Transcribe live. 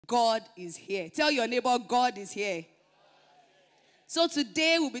God is here. Tell your neighbor, God is here. So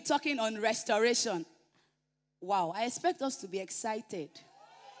today we'll be talking on restoration. Wow, I expect us to be excited.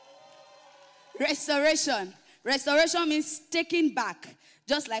 Restoration. Restoration means taking back,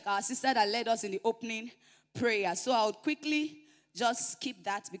 just like our sister that led us in the opening prayer. So I would quickly just skip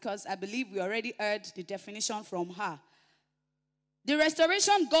that because I believe we already heard the definition from her. The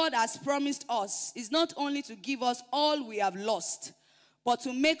restoration God has promised us is not only to give us all we have lost, but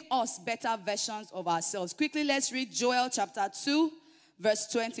to make us better versions of ourselves. Quickly, let's read Joel chapter 2, verse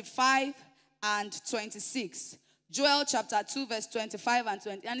 25 and 26. Joel chapter 2, verse 25 and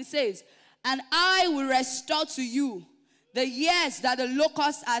 20. And it says, "And I will restore to you the years that the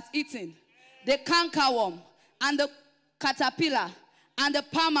locust hath eaten, the cankerworm, and the caterpillar, and the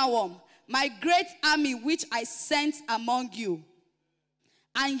palmerworm, my great army which I sent among you.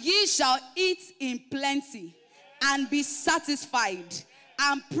 And ye shall eat in plenty, and be satisfied,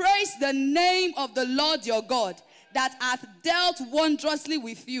 and praise the name of the Lord your God, that hath dealt wondrously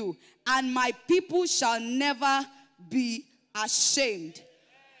with you, and my people shall never be ashamed."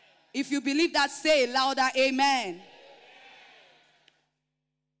 If you believe that, say louder, amen.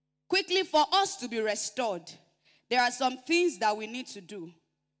 Quickly, for us to be restored, there are some things that we need to do.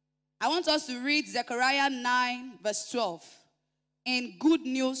 I want us to read Zechariah 9, verse 12. In Good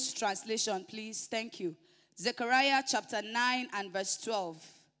News Translation, please. Thank you. Zechariah chapter 9 and verse 12.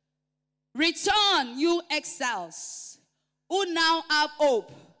 "Return, you exiles, who now have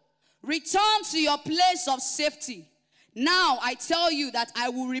hope. Return to your place of safety. Now I tell you that I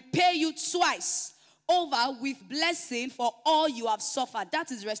will repay you twice over with blessing for all you have suffered."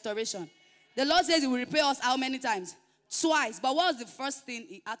 That is restoration. The Lord says he will repay us how many times? Twice. But what was the first thing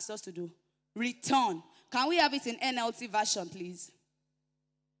he asked us to do? Return. Can we have it in NLT version, please?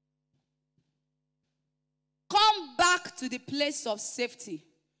 "Come back to the place of safety,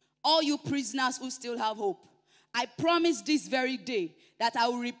 all you prisoners who still have hope. I promise this very day that I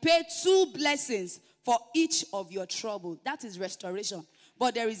will repay 2 blessings for each of your trouble." That is restoration.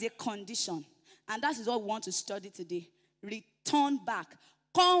 But there is a condition. And that is what we want to study today. Return back.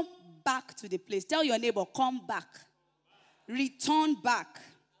 Come back to the place. Tell your neighbor, come back. Return back.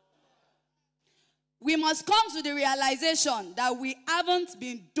 We must come to the realization that we haven't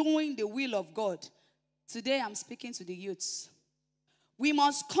been doing the will of God. Today I'm speaking to the youths. We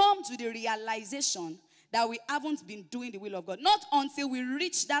must come to the realization that we haven't been doing the will of God. Not until we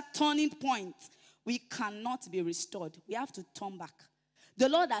reach that turning point, we cannot be restored. We have to turn back. The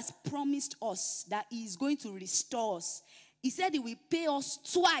Lord has promised us that he is going to restore us. He said he will pay us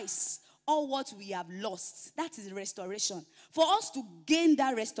twice all what we have lost. That is restoration. For us to gain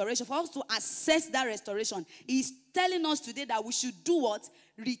that restoration, for us to access that restoration, he is telling us today that we should do what?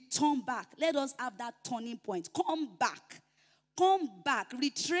 Return back. Let us have that turning point. Come back. Come back.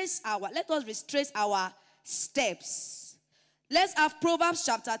 Let us retrace our steps. Let's have Proverbs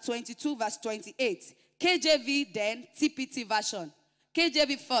chapter 22 verse 28. KJV, then TPT version.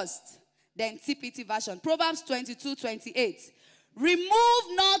 KJV first, then TPT version. Proverbs 22:28.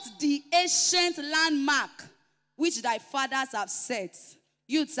 "Remove not the ancient landmark which thy fathers have set."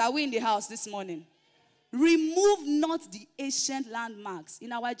 Youths, are we in the house this morning? Remove not the ancient landmarks.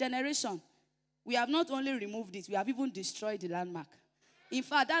 In our generation, we have not only removed it, we have even destroyed the landmark. In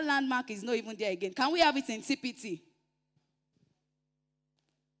fact, that landmark is not even there again. Can we have it in TPT?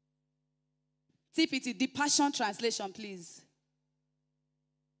 TPT, the Passion Translation, please.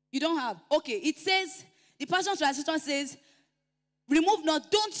 You don't have? Okay, it says, the Passion Translation says, "Remove not,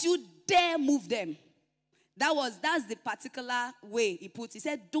 don't you dare move them." That's the particular way he puts it. He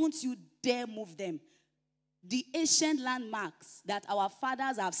said, don't you dare move them. The ancient landmarks that our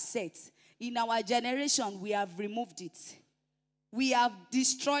fathers have set, in our generation, we have removed it. We have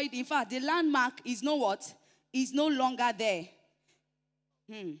destroyed. In fact, the landmark is no what? Is no longer there.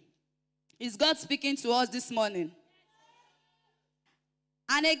 Is God speaking to us this morning?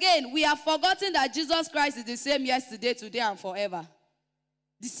 And again, we have forgotten that Jesus Christ is the same yesterday, today, and forever.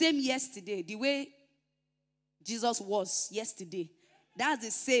 The same yesterday, the way Jesus was yesterday. That's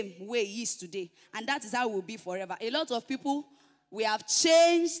the same way he is today. And that is how it will be forever. A lot of people, we have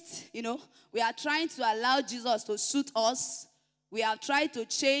changed, we are trying to allow Jesus to suit us. We have tried to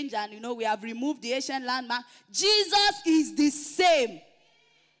change and, we have removed the ancient landmark. Jesus is the same.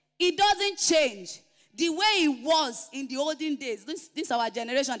 He doesn't change. The way he was in the olden days, this is our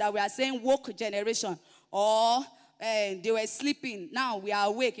generation that we are saying woke generation. Or they were sleeping. Now we are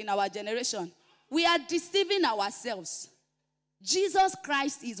awake in our generation. We are deceiving ourselves. Jesus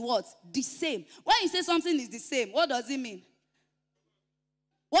Christ is what? The same. When you say something is the same, what does it mean?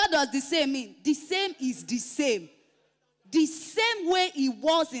 What does the same mean? The same is the same. The same way he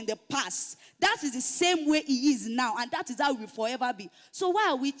was in the past, that is the same way he is now, and that is how we will forever be. So why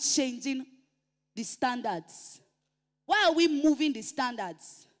are we changing the standards? Why are we moving the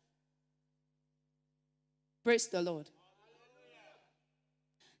standards? Praise the Lord.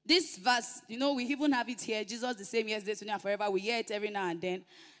 This verse, we even have it here. Jesus the same yesterday, today, and forever. We hear it every now and then.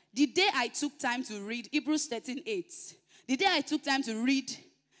 The day I took time to read Hebrews 13:8, the day I took time to read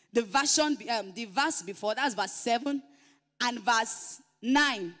the verse before, that's verse 7 and verse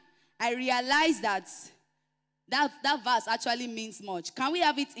 9, I realized that verse actually means much. Can we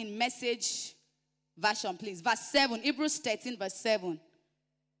have it in Message version, please? Verse 7, Hebrews 13, verse 7.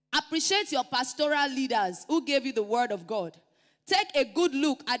 Appreciate your pastoral leaders who gave you the word of God. Take a good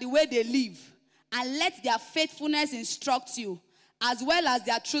look at the way they live and let their faithfulness instruct you, as well as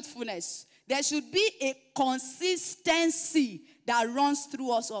their truthfulness. There should be a consistency that runs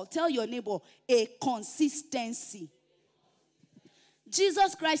through us all. Tell your neighbor, a consistency.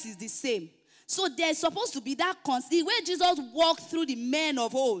 Jesus Christ is the same. So there's supposed to be that consistency. The way Jesus walked through the men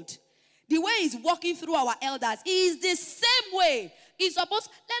of old, the way he's walking through our elders, is the same way. He's supposed,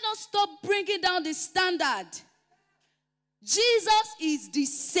 let us stop bringing down the standard. Jesus is the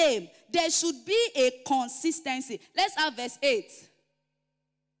same. There should be a consistency. Let's have verse 8.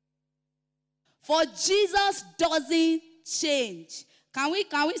 For Jesus doesn't change. Can we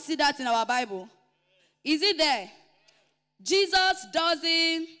see that in our Bible? Is it there? Jesus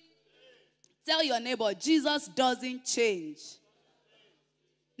doesn't. Tell your neighbor, Jesus doesn't change.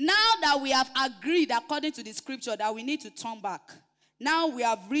 Now that we have agreed according to the scripture that we need to turn back, now we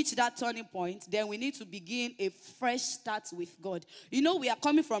have reached that turning point, then we need to begin a fresh start with God. We are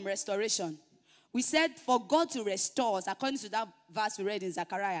coming from restoration. We said for God to restore us, according to that verse we read in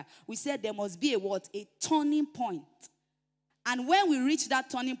Zechariah, we said there must be a turning point. And when we reach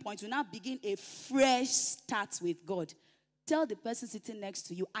that turning point, we now begin a fresh start with God. Tell the person sitting next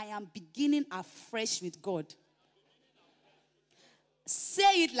to you, I am beginning afresh with God.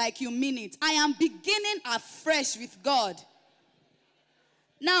 Say it like you mean it. I am beginning afresh with God.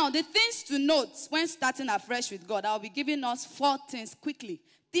 Now, the things to note when starting afresh with God, I'll be giving us 4 things quickly.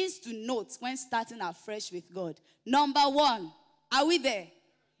 Things to note when starting afresh with God. Number 1, are we there?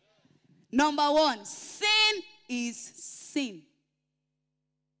 Number 1, sin is sin.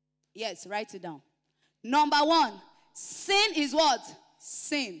 Yes, write it down. Number 1, sin is what?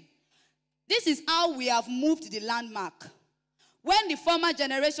 Sin. This is how we have moved the landmark. When the former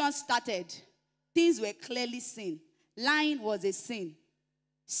generation started, things were clearly sin. Lying was a sin.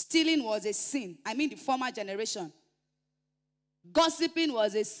 Stealing was a sin. I mean the former generation. Gossiping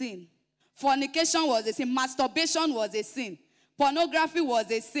was a sin. Fornication was a sin. Masturbation was a sin. Pornography was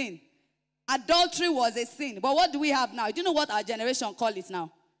a sin. Adultery was a sin. But what do we have now? Do you know what our generation call it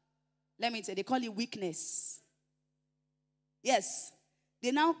now? Let me tell you, they call it weakness. Yes.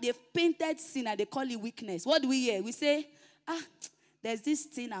 They've painted sin and they call it weakness. What do we hear? We say, there's this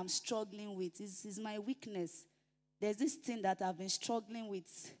thing I'm struggling with. It's my weakness. There's this thing that I've been struggling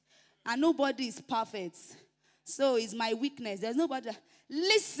with. And nobody is perfect. So it's my weakness. There's nobody.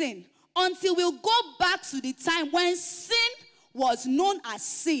 Listen, until we'll go back to the time when sin was known as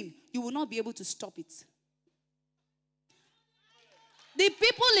sin, you will not be able to stop it. The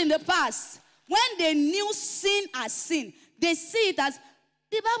people in the past, when they knew sin as sin, they see it as,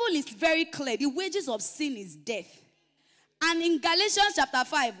 the Bible is very clear. The wages of sin is death. And in Galatians chapter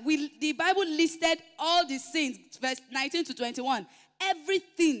 5, the Bible listed all the sins, verse 19 to 21.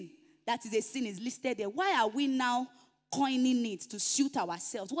 Everything that is a sin is listed there. Why are we now coining it to suit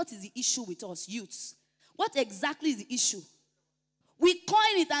ourselves? What is the issue with us, youths? What exactly is the issue? We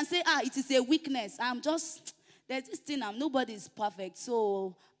coin it and say, it is a weakness. There's this thing, nobody is perfect,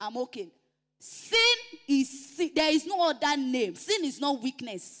 so I'm okay. Sin is sin. There is no other name. Sin is not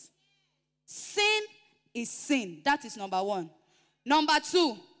weakness. Sin is sin. That is number 1. Number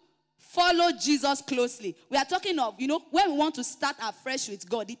 2, follow Jesus closely. We are talking of, when we want to start afresh with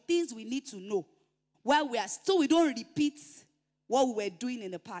God, the things we need to know where we are, so we don't repeat what we were doing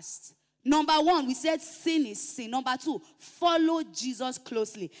in the past. Number 1, we said sin is sin. Number 2, follow Jesus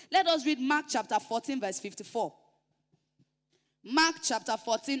closely. Let us read Mark chapter 14, verse 54. Mark chapter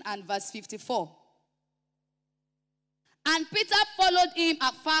 14 and verse 54. And Peter followed him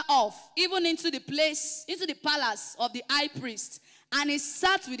afar off, even into the palace of the high priest. And he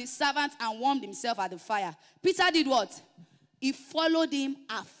sat with his servants and warmed himself at the fire. Peter did what? He followed him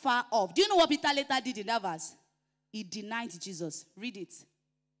afar off. Do you know what Peter later did in that verse? He denied Jesus. Read it.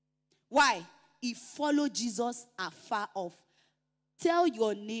 Why? He followed Jesus afar off. Tell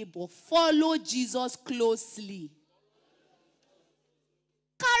your neighbor, follow Jesus closely.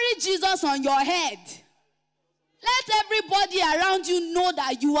 Carry Jesus on your head. Let everybody around you know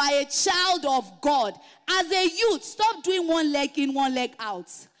that you are a child of God. As a youth, stop doing one leg in, one leg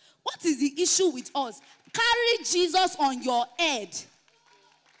out. What is the issue with us? Carry Jesus on your head.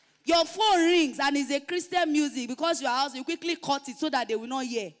 Your phone rings and it's a Christian music because your house, you quickly cut it so that they will not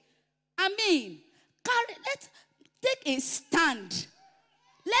hear. I mean, let's take a stand.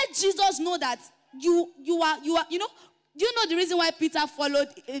 Let Jesus know that you are, do you know the reason why Peter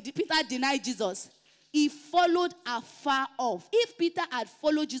denied Jesus? He followed afar off. If Peter had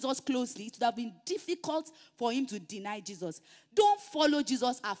followed Jesus closely, it would have been difficult for him to deny Jesus. Don't follow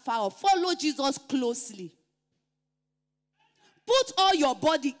Jesus afar off. Follow Jesus closely. Put all your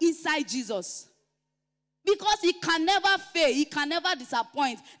body inside Jesus. Because he can never fail. He can never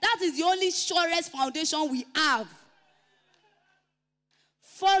disappoint. That is the only surest foundation we have.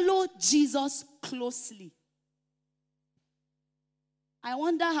 Follow Jesus closely. I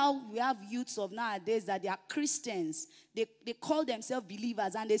wonder how we have youths of nowadays that they are Christians. They call themselves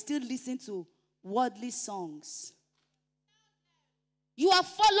believers and they still listen to worldly songs. You are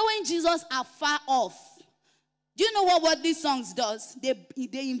following Jesus afar off. Do you know what worldly songs does? They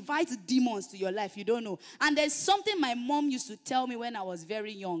invite demons to your life. You don't know. And there's something my mom used to tell me when I was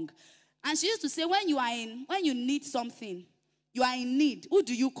very young. And she used to say, when you need something, you are in need. Who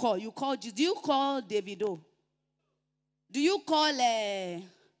do you call? You call Jesus. Do you call Davido? Do you call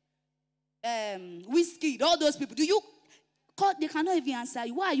Whiskey? All those people. Do you call? They cannot even answer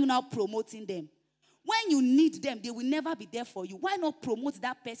you. Why are you now promoting them? When you need them, they will never be there for you. Why not promote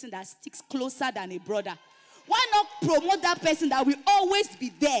that person that sticks closer than a brother? Why not promote that person that will always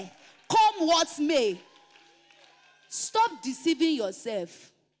be there? Come what may. Stop deceiving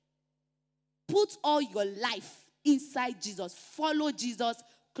yourself. Put all your life inside Jesus. Follow Jesus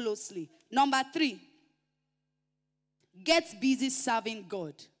closely. Number 3. Get busy serving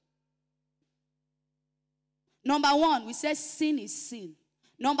God. Number 1, we said sin is sin.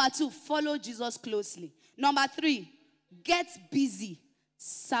 Number 2, follow Jesus closely. Number 3, get busy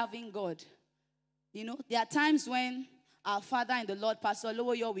serving God. You know, there are times when our father in the Lord, Pastor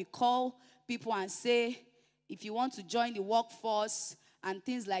Lowoyo, we call people and say, if you want to join the workforce and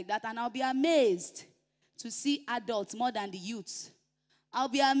things like that, and I'll be amazed to see adults more than the youths. I'll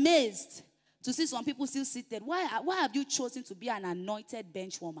be amazed to see some people still seated. Why have you chosen to be an anointed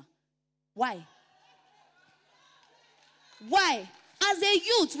bench warmer? Why? Why? As a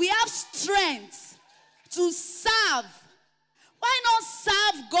youth, we have strength to serve. Why not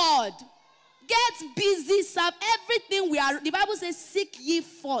serve God? Get busy, serve everything we are. The Bible says, seek ye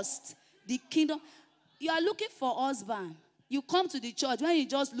first the kingdom. You are looking for husband. You come to the church. When you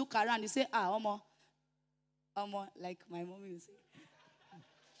just look around, you say, Omo, like my mommy would say.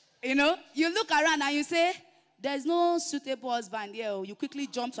 You know, you look around and you say, there's no suitable husband here. You quickly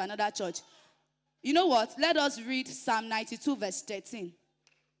jump to another church. You know what? Let us read Psalm 92 verse 13.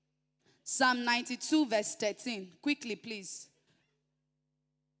 Psalm 92 verse 13. Quickly, please.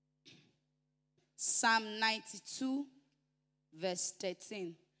 Psalm 92 verse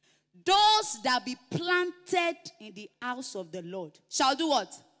 13. Those that be planted in the house of the Lord shall do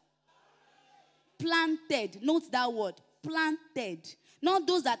what? Planted. Note that word. Planted. Not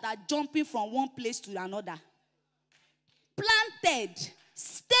those that are jumping from one place to another. Planted.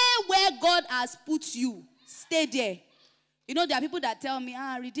 Stay where God has put you. Stay there. You know, there are people that tell me,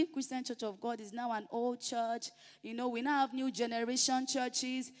 Redeemed Christian Church of God is now an old church. You know, we now have new generation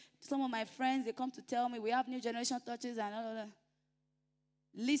churches. Some of my friends, they come to tell me we have new generation churches and all that.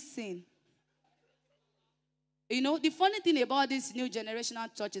 Listen. You know, the funny thing about these new generational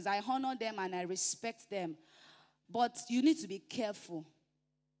churches, I honor them and I respect them. But you need to be careful.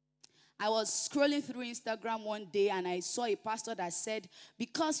 I was scrolling through Instagram one day and I saw a pastor that said,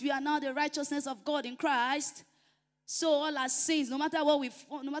 because we are now the righteousness of God in Christ, so all our sins, no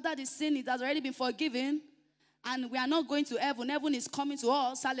matter the sin, it has already been forgiven, and we are not going to heaven. Heaven is coming to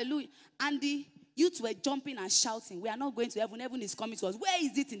us. Hallelujah. And the youth were jumping and shouting, we are not going to heaven. Heaven is coming to us. Where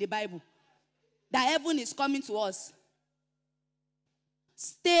is it in the Bible that heaven is coming to us?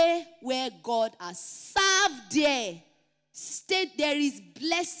 Stay where God has served there. Stay, there is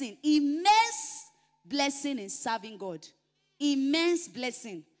blessing, immense blessing in serving God. Immense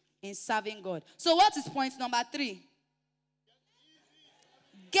blessing in serving God. So what is point number 3?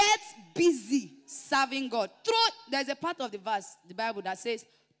 Get busy serving God. There's a part of the verse, the Bible, that says,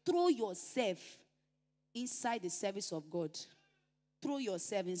 throw yourself inside the service of God. Throw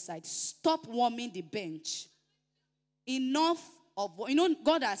yourself inside. Stop warming the bench. Enough of,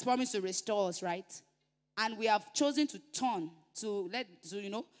 God has promised to restore us, right? And we have chosen to turn,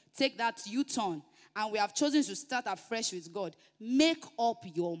 take that U-turn. And we have chosen to start afresh with God. Make up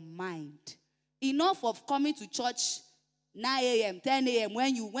your mind Enough of coming to church 9 a.m., 10 a.m.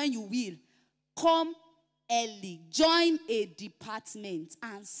 when you will. Come early. Join a department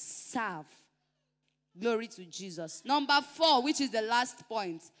and serve. Glory to Jesus. Number 4, which is the last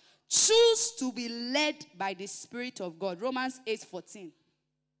point. Choose to be led by the Spirit of God. Romans 8:14.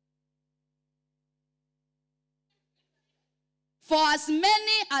 For as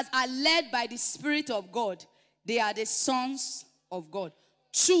many as are led by the Spirit of God, they are the sons of God.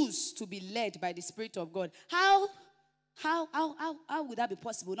 Choose to be led by the Spirit of God. How would that be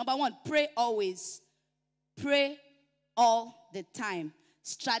possible? Number 1, pray always. Pray all the time.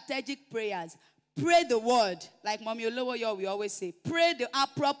 Strategic prayers. Pray the word. Like Mommy Olowoyo, we always say,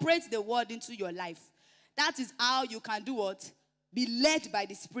 appropriate the word into your life. That is how you can do what? Be led by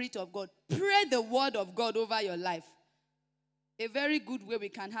the Spirit of God. Pray the word of God over your life. A very good way we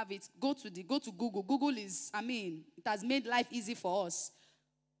can have it, go to Google. Google is, it has made life easy for us.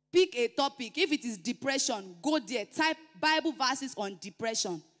 Pick a topic. If it is depression, go there. Type Bible verses on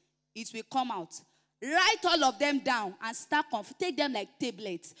depression. It will come out. Write all of them down and take them like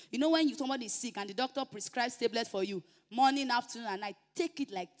tablets. You know when somebody is sick and the doctor prescribes tablets for you, morning, afternoon, and night, take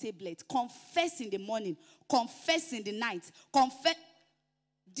it like tablets. Confess in the morning. Confess in the night.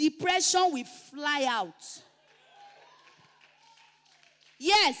 Depression will fly out.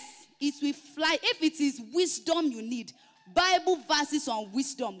 Yes, it will fly. If it is wisdom you need, Bible verses on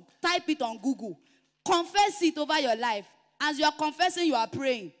wisdom, type it on Google. Confess it over your life. As you are confessing, you are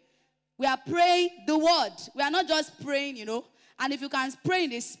praying. We are praying the word. We are not just praying, And if you can pray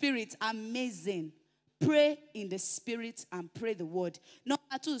in the Spirit, amazing. Pray in the Spirit and pray the word. Number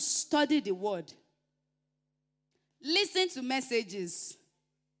 2, study the word. Listen to messages.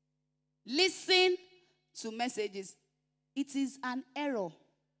 Listen to messages. It is an error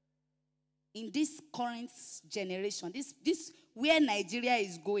in this current generation. This where Nigeria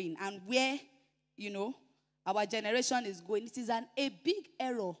is going and where, our generation is going. It is a big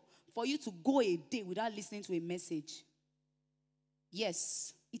error for you to go a day without listening to a message.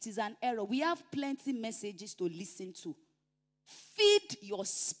 Yes, it is an error. We have plenty messages to listen to. Feed your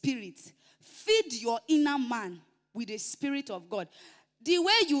spirit. Feed your inner man with the Spirit of God. The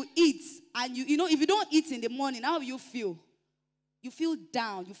way you eat, and if you don't eat in the morning, how do you feel? You feel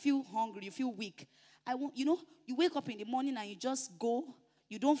down, you feel hungry, you feel weak. You wake up in the morning and you just go.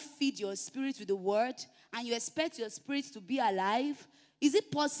 You don't feed your spirit with the word, and you expect your spirit to be alive. Is it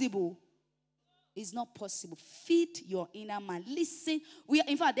possible? It's not possible. Feed your inner man. Listen.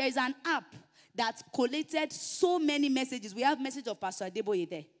 In fact, there is an app that collated so many messages. We have message of Pastor Adeboye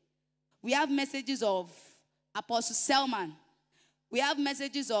there. We have messages of Apostle Selman. We have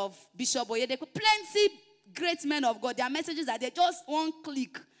messages of Bishop Oyedeko. Plenty great men of God. Their messages are there. Just one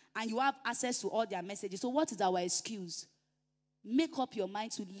click and you have access to all their messages. So what is our excuse? Make up your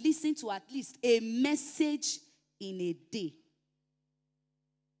mind to listen to at least a message in a day.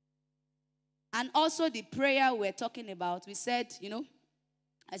 And also the prayer we're talking about, we said,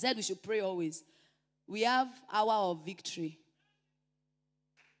 I said we should pray always. We have Hour of Victory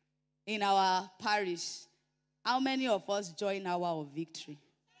in our parish. How many of us join Hour of Victory?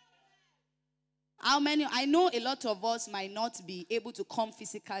 How many? I know a lot of us might not be able to come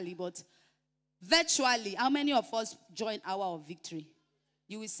physically, but virtually, how many of us join Hour of Victory?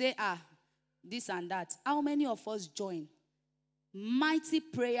 You will say, this and that. How many of us join? Mighty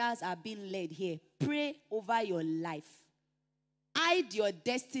prayers are being led here. Pray over your life. Hide your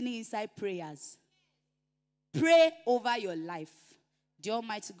destiny inside prayers. Pray over your life. The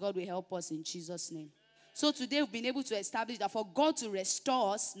Almighty God will help us in Jesus' name. So today we've been able to establish that for God to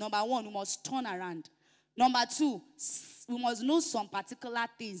restore us, number 1, we must turn around. Number 2, we must know some particular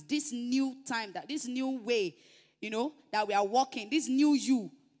things. This new time, this new way, that we are walking, this new you.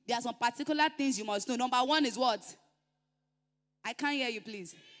 There are some particular things you must know. Number 1 is what? I can't hear you,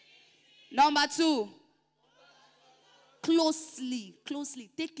 please. Number 2, closely.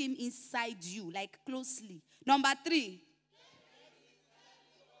 Take him inside you, like closely. Number 3,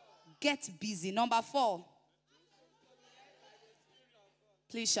 get busy. Number 4,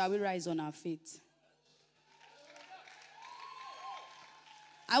 please shall we rise on our feet?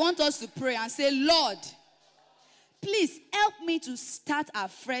 I want us to pray and say, Lord, please help me to start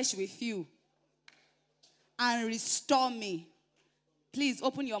afresh with you and restore me. Please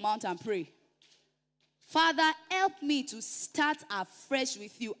open your mouth and pray. Father, help me to start afresh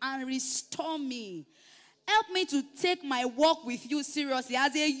with you and restore me. Help me to take my walk with you seriously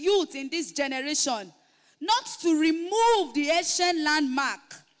as a youth in this generation. Not to remove the ancient landmark.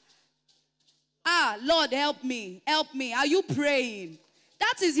 Lord, help me. Help me. Are you praying?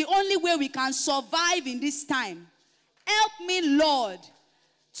 That is the only way we can survive in this time. Help me, Lord.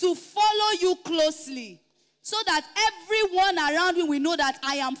 to follow you closely, so that everyone around me will know that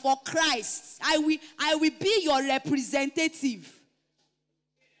I am for Christ. I will be your representative.